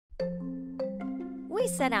We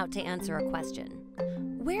set out to answer a question.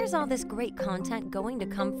 Where's all this great content going to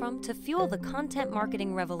come from to fuel the content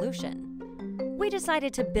marketing revolution? We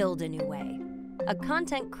decided to build a new way, a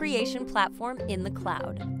content creation platform in the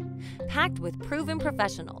cloud, packed with proven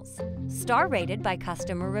professionals, star-rated by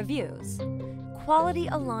customer reviews, quality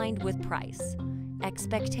aligned with price,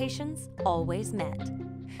 expectations always met,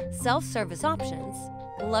 self-service options,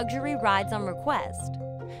 luxury rides on request,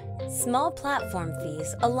 small platform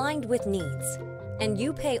fees aligned with needs, and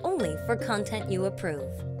you pay only for content you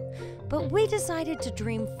approve. But we decided to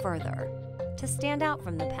dream further, to stand out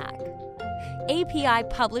from the pack. API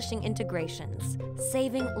publishing integrations,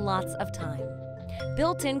 saving lots of time.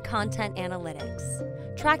 Built-in content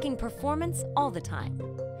analytics, tracking performance all the time.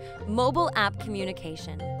 Mobile app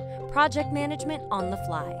communication, project management on the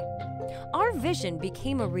fly. Our vision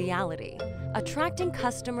became a reality, attracting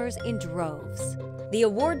customers in droves. The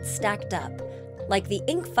awards stacked up, like the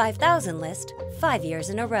Inc. 5000 list 5 years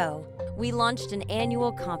in a row. We launched an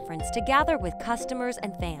annual conference to gather with customers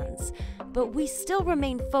and fans, but we still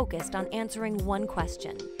remain focused on answering one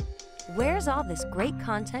question. Where's all this great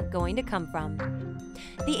content going to come from?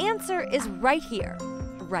 The answer is right here,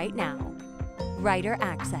 right now.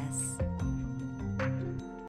 WriterAccess.